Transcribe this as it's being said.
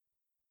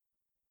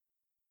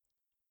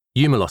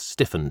Eumelos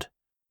stiffened,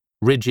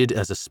 rigid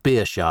as a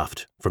spear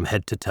shaft from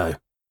head to toe.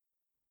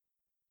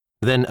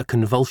 Then a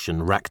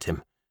convulsion racked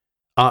him,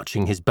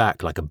 arching his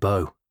back like a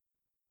bow.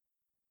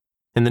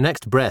 In the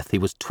next breath he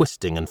was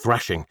twisting and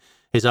thrashing,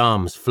 his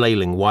arms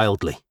flailing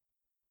wildly.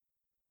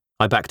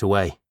 I backed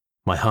away,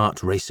 my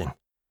heart racing.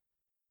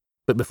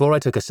 But before I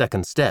took a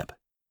second step,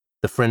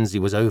 the frenzy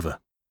was over.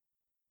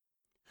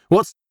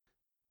 "What's—"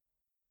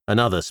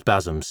 Another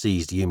spasm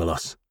seized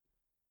Eumelos.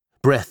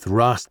 Breath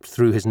rasped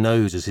through his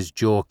nose as his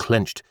jaw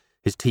clenched,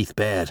 his teeth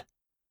bared.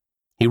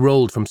 He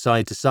rolled from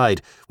side to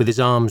side, with his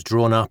arms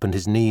drawn up and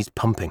his knees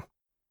pumping.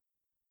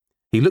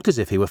 He looked as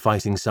if he were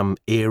fighting some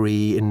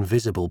eerie,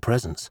 invisible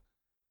presence.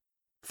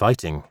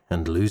 Fighting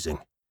and losing.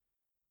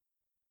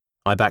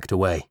 I backed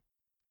away,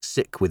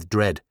 sick with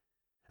dread,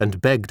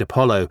 and begged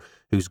Apollo,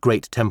 whose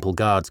great temple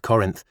guards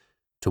Corinth,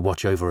 to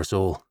watch over us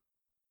all.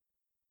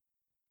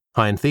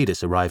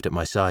 Hyanthetus arrived at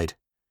my side.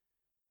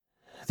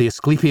 "The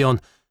Asclepion—"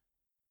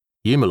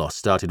 Eumelos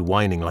started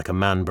whining like a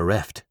man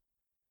bereft.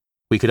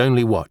 We could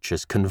only watch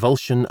as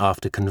convulsion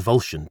after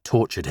convulsion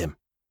tortured him.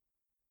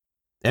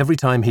 Every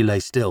time he lay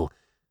still,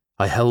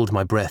 I held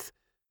my breath,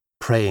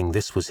 praying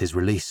this was his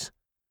release.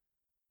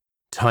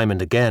 Time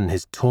and again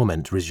his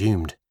torment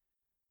resumed.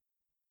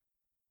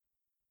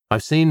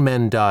 I've seen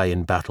men die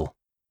in battle.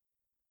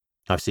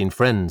 I've seen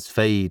friends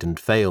fade and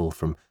fail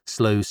from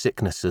slow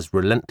sickness as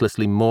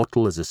relentlessly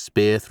mortal as a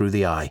spear through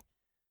the eye.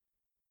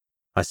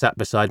 I sat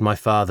beside my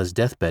father's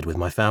deathbed with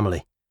my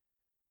family.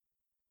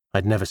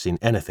 I'd never seen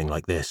anything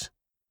like this.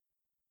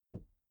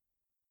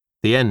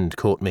 The end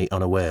caught me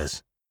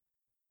unawares.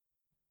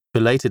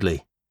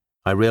 Belatedly,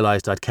 I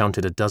realized I'd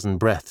counted a dozen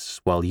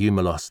breaths while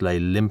Eumelos lay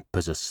limp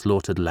as a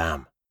slaughtered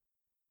lamb.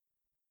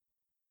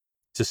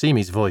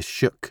 Sosimi's voice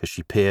shook as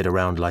she peered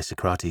around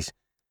Lysicrates.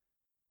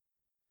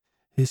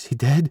 "Is he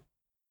dead?"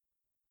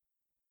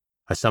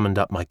 I summoned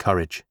up my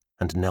courage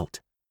and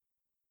knelt.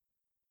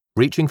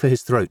 Reaching for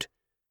his throat,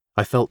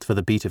 I felt for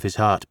the beat of his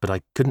heart, but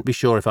I couldn't be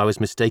sure if I was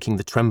mistaking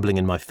the trembling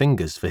in my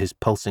fingers for his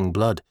pulsing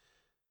blood.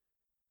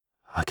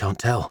 "I can't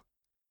tell."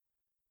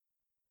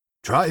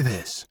 "Try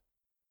this."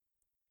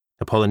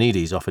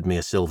 Apollonides offered me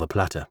a silver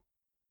platter.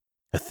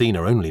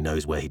 Athena only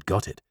knows where he'd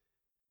got it.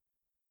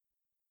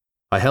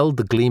 I held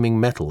the gleaming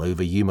metal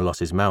over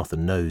Eumelos's mouth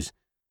and nose.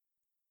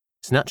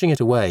 Snatching it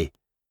away,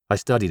 I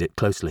studied it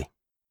closely.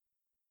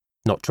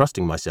 Not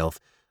trusting myself,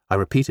 I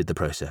repeated the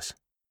process.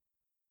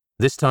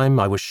 This time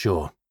I was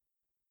sure.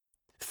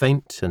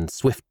 Faint and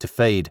swift to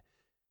fade,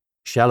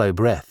 shallow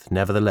breath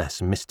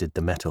nevertheless misted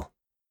the metal.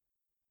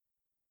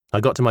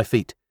 I got to my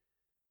feet,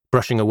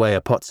 brushing away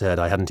a potsherd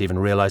I hadn't even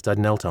realized I'd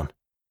knelt on.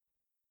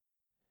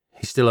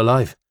 "He's still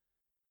alive."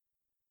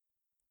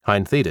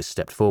 Hyanthetus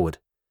stepped forward.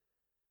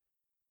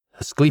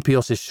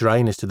 "Asclepios'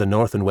 shrine is to the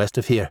north and west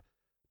of here,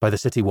 by the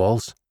city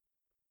walls."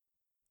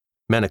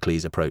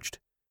 Menocles approached.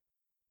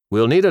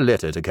 "We'll need a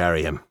litter to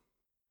carry him."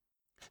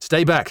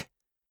 "Stay back!"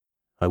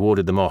 I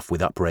warded them off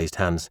with upraised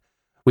hands.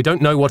 "We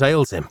don't know what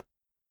ails him."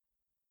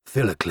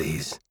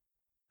 "Philocles,"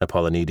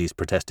 Apollonides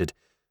protested.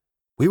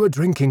 "We were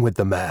drinking with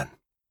the man."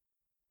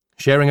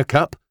 "Sharing a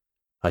cup?"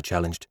 I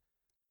challenged.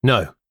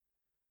 "No.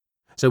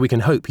 So we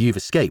can hope you've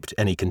escaped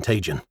any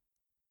contagion."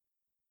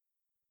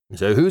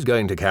 "So who's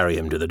going to carry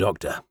him to the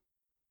doctor?"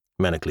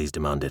 Menocles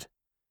demanded.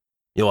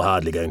 "You're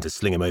hardly going to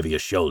sling him over your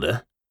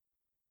shoulder."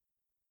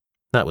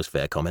 That was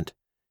fair comment.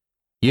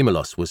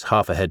 Eumelos was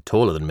half a head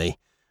taller than me,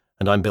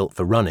 and I'm built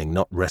for running,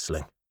 not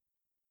wrestling.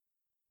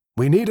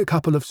 "We need a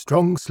couple of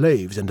strong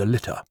slaves and a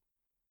litter,"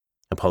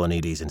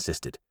 Apollonides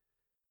insisted.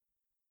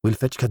 "We'll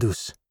fetch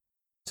Cadus,"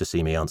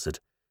 Sosimi answered.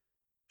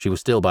 She was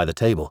still by the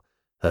table,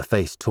 her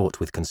face taut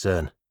with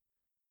concern.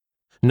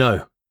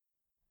 "No."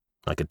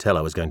 I could tell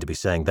I was going to be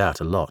saying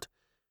that a lot.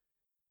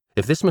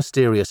 If this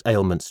mysterious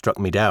ailment struck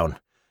me down,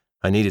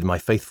 I needed my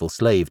faithful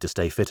slave to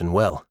stay fit and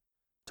well,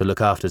 to look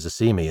after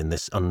Sosimi in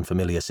this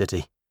unfamiliar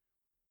city.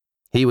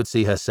 He would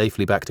see her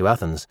safely back to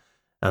Athens,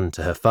 and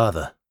to her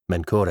father,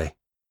 Mencore.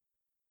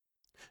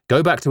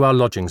 "Go back to our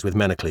lodgings with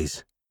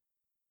Menocles."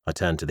 I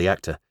turned to the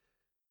actor.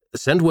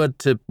 "Send word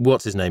to,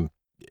 what's-his-name,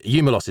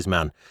 Eumelos's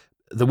man,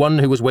 the one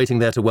who was waiting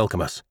there to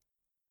welcome us."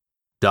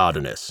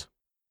 "Dardanus."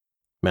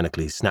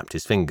 Menocles snapped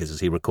his fingers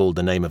as he recalled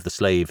the name of the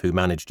slave who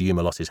managed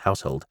Eumelos's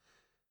household.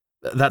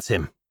 "That's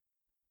him."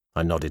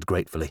 I nodded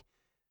gratefully.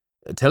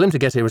 "Tell him to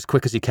get here as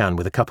quick as he can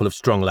with a couple of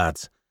strong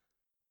lads."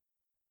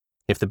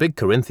 If the big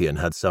Corinthian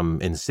had some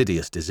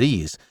insidious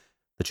disease,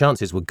 the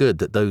chances were good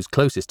that those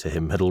closest to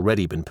him had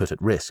already been put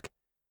at risk.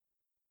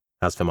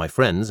 As for my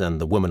friends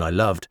and the woman I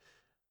loved,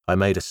 I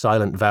made a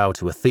silent vow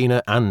to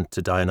Athena and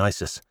to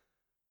Dionysus.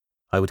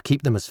 I would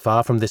keep them as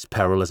far from this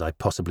peril as I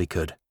possibly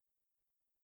could.